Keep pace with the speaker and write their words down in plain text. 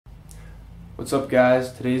What's up,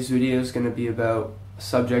 guys? Today's video is going to be about a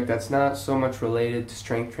subject that's not so much related to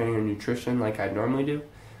strength training or nutrition like I normally do,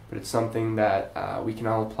 but it's something that we can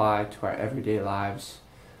all apply to our everyday lives.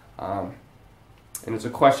 And it's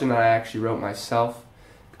a question that I actually wrote myself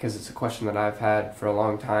because it's a question that I've had for a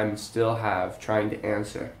long time and still have trying to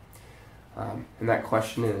answer. And that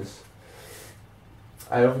question is,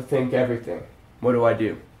 I overthink everything. What do I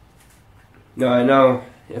do? Now, I know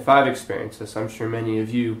if I've experienced this, I'm sure many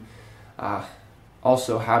of you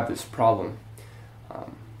also have this problem.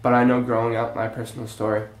 But I know growing up, my personal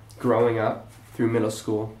story, growing up through middle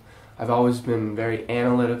school, I've always been very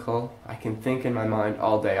analytical. I can think in my mind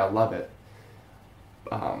all day. I love it.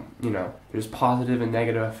 There's positive and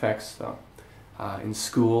negative effects though. In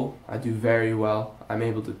school, I do very well. I'm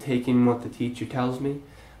able to take in what the teacher tells me.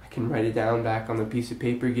 I can write it down back on the piece of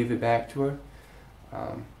paper, give it back to her.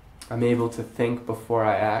 I'm able to think before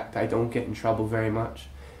I act. I don't get in trouble very much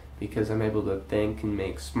because I'm able to think and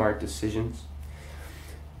make smart decisions.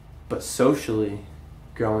 But socially,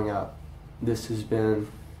 growing up, this has been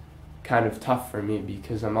kind of tough for me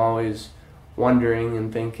because I'm always wondering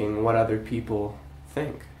and thinking what other people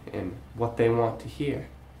think and what they want to hear.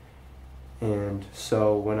 And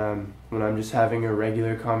so when I'm just having a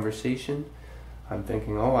regular conversation, I'm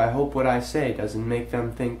thinking, oh, I hope what I say doesn't make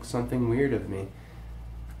them think something weird of me.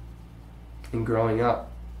 And growing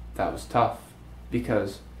up, that was tough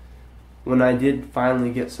because when I did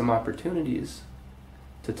finally get some opportunities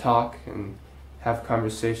to talk and have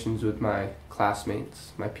conversations with my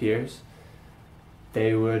classmates, my peers,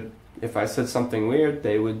 they would, if I said something weird,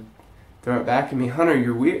 they would throw it back at me, Hunter,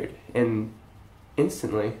 you're weird. And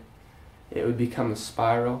instantly, it would become a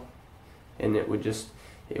spiral, and it would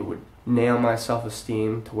nail my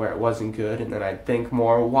self-esteem to where it wasn't good, and then I'd think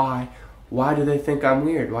more, why do they think I'm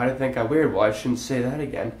weird? Why do they think I'm weird? Well, I shouldn't say that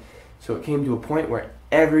again. So it came to a point where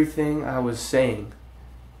everything I was saying,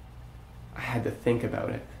 I had to think about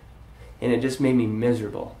it. And it just made me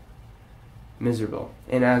miserable.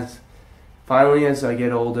 And as I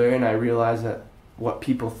get older and I realize that what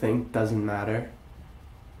people think doesn't matter,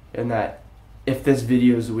 and that if this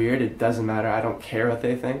video is weird, it doesn't matter. I don't care what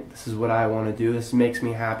they think. This is what I want to do. This makes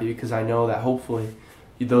me happy because I know that hopefully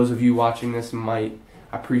those of you watching this might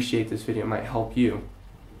appreciate this video, might help you.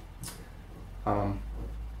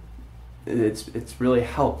 It's really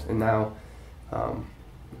helped, and now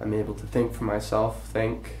I'm able to think for myself,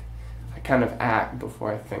 I kind of act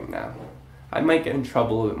before I think now. I might get in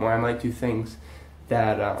trouble a little bit more. I might do things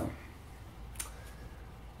that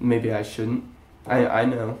maybe I shouldn't. I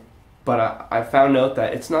know. But I found out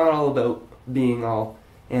that it's not all about being all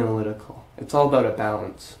analytical. It's all about a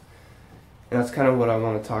balance. And that's kind of what I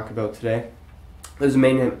want to talk about today. There's a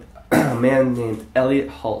man named Elliot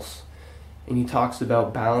Hulse, and he talks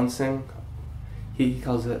about balancing. He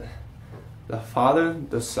calls it the Father,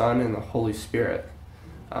 the Son, and the Holy Spirit.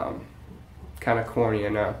 Kind of corny, I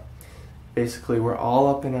know. Basically, we're all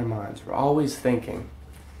up in our minds. We're always thinking.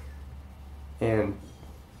 And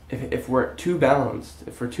if we're too unbalanced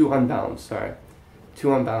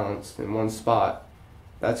in one spot,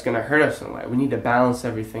 that's going to hurt us in a way. We need to balance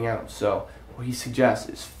everything out. So what he suggests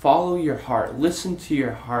is follow your heart. Listen to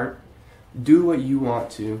your heart. Do what you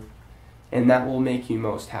want to, and that will make you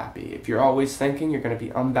most happy. If you're always thinking, you're going to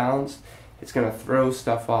be unbalanced. It's going to throw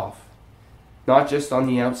stuff off. Not just on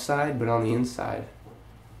the outside, but on the inside.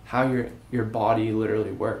 How your body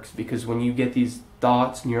literally works. Because when you get these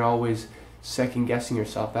thoughts and you're always second guessing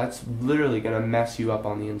yourself, that's literally going to mess you up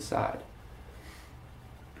on the inside.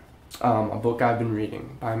 A book I've been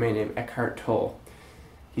reading by a man named Eckhart Tolle,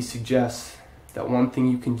 he suggests that one thing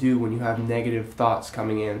you can do when you have negative thoughts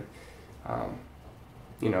coming in,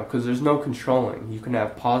 because there's no controlling. You can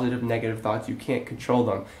have positive, negative thoughts. You can't control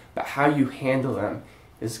them, but how you handle them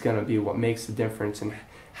is going to be what makes the difference in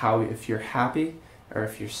how, if you're happy or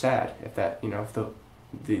if you're sad, if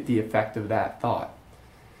the effect of that thought.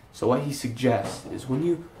 So what he suggests is when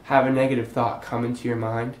you have a negative thought come into your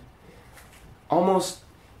mind, almost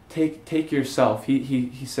take yourself.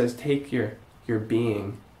 He says take your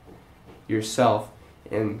being, yourself,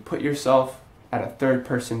 and put yourself at a third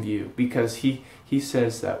person view, because he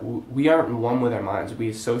says that we aren't one with our minds. We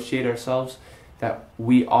associate ourselves that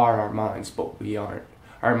we are our minds, but we aren't.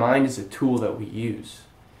 Our mind is a tool that we use.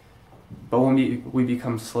 But when we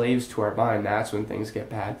become slaves to our mind, that's when things get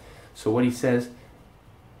bad. So what he says,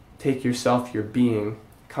 take yourself, your being,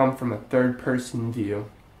 come from a third person view,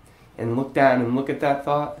 and look down and look at that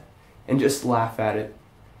thought and just laugh at it.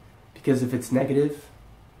 Because if it's negative,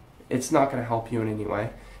 it's not going to help you in any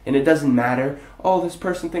way. And it doesn't matter, oh, this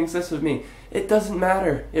person thinks this of me. It doesn't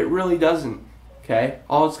matter. It really doesn't. Okay?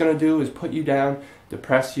 All it's going to do is put you down,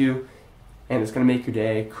 depress you, and it's going to make your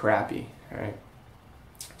day crappy. All right.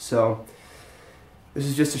 So this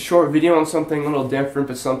is just a short video on something a little different,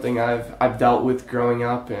 but something I've dealt with growing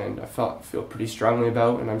up, and I feel pretty strongly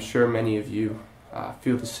about, and I'm sure many of you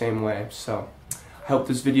feel the same way. So I hope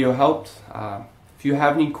this video helped. If you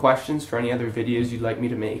have any questions for any other videos you'd like me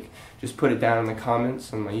to make, just put it down in the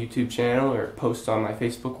comments on my YouTube channel or post on my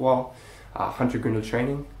Facebook wall, Hunter Grindle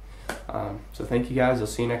Training. So thank you guys. I'll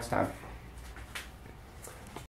see you next time.